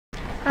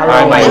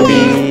Hi,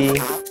 Myopia.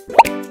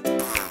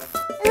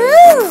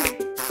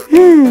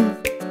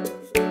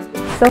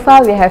 So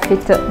far, we have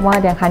fitted more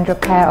than 100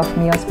 pair of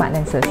MiYOSMART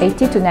lenses.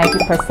 80 to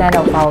 90%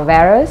 of our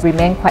wearers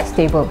remain quite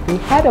stable. We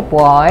had a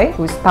boy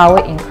whose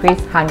power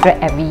increased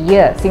 100 every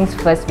year since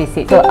first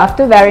visit. So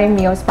after wearing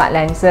MiYOSMART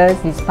lenses,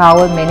 his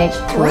power managed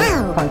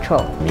to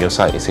control.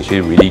 MiYOSMART is actually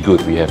really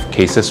good. We have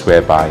cases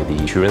whereby the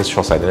children's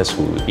short-sightedness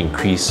will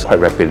increase quite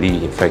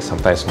rapidly. In fact,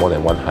 sometimes more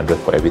than 100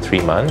 for every 3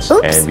 months.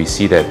 And we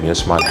see that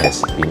MiYOSMART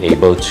has been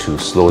able to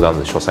slow down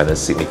the short-sightedness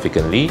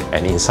significantly.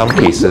 And in some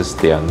cases,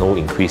 there are no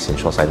increase in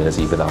short-sightedness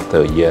even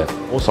after a year.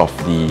 Most of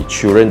the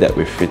children that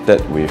we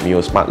fitted with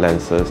MiYOSMART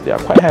lenses, they are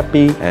quite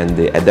happy and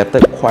they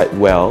adapted quite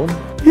well.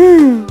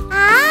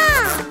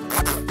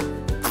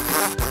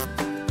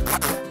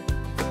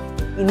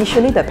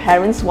 Initially, the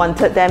parents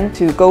wanted them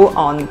to go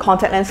on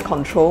contact lens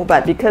control,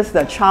 but because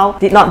the child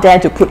did not dare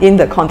to put in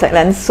the contact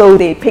lens, so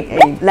they picked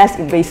a less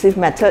invasive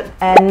method.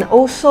 And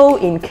also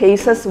in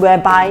cases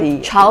whereby the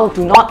child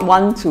do not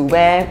want to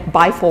wear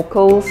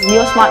bifocals,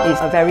 MiYOSMART is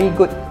a very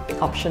good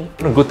option.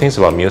 One of the good things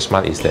about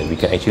MiYOSMART is that we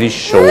can actually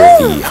show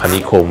the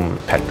honeycomb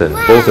pattern.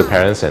 Both the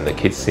parents and the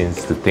kids seem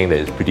to think that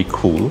it's pretty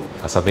cool,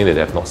 something that they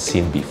have not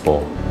seen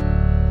before.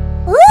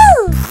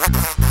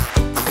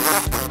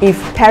 If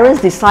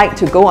parents decide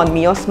to go on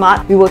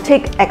MiYOSMART, we will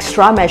take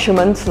extra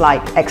measurements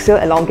like axial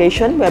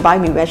elongation, whereby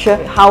we measure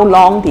how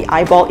long the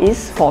eyeball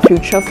is for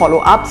future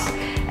follow-ups,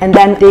 and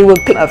then they will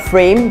pick a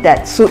frame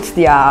that suits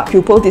their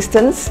pupil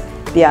distance,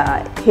 their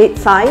head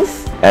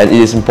size. And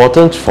it is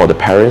important for the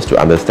parents to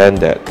understand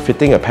that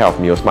fitting a pair of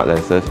MiYOSMART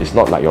lenses is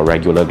not like your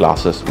regular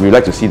glasses. We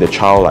like to see the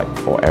child like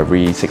for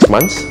every 6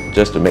 months,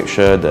 just to make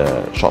sure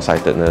the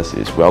short-sightedness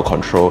is well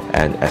controlled,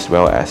 and as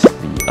well as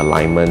the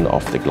alignment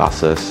of the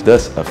glasses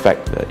does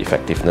affect the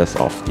effectiveness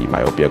of the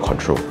myopia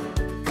control.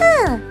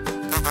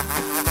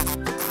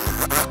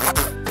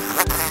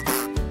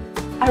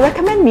 I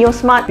recommend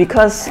MiYOSMART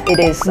because it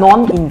is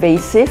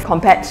non-invasive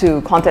compared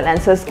to contact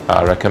lenses.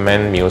 I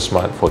recommend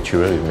MiYOSMART for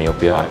children with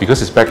myopia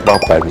because it's backed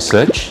up by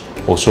research.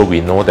 Also, we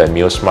know that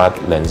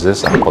MiYOSMART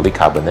lenses are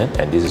polycarbonate,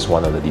 and this is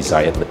one of the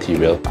desired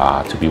material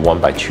to be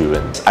worn by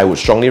children. I would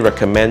strongly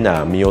recommend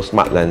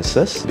MiYOSMART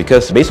lenses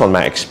because based on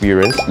my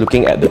experience,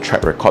 looking at the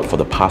track record for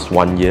the past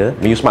 1 year,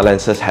 MiYOSMART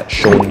lenses had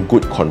shown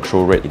good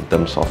control rate in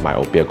terms of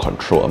myopia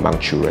control among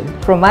children.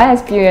 From my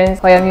experience,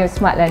 HOYA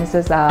MiYOSMART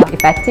lenses are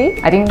effective.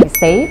 I think it's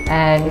safe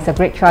and it's a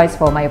great choice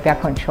for myopia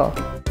control.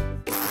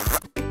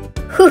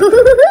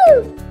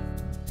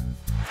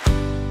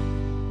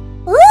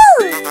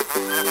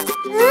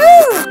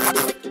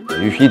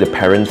 Usually the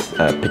parents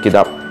pick it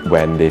up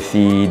when they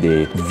see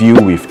they view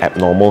with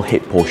abnormal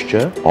head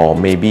posture, or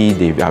maybe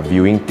they are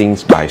viewing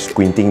things by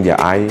squinting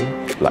their eye.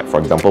 Like for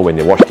example, when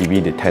they watch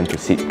TV, they tend to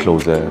sit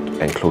closer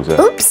and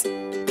closer. Oops!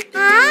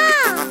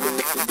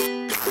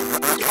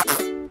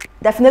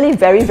 Definitely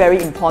very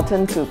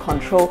important to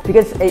control,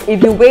 because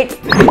if you wait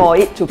for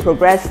it to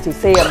progress to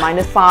say a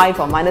 -5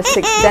 or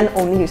 -6, then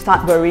only you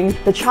start worrying.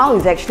 The child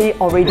is actually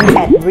already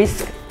at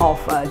risk of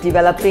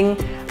developing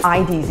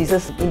eye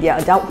diseases in their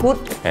adulthood.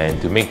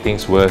 And to make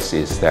things worse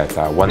is that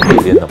 1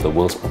 billion of the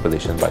world's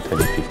population by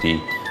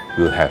 2050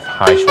 will have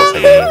high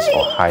short-sightedness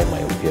or high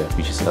myopia,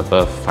 which is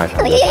above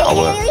 500 per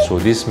hour. So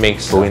this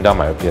makes slowing down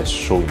myopia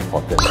so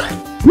important.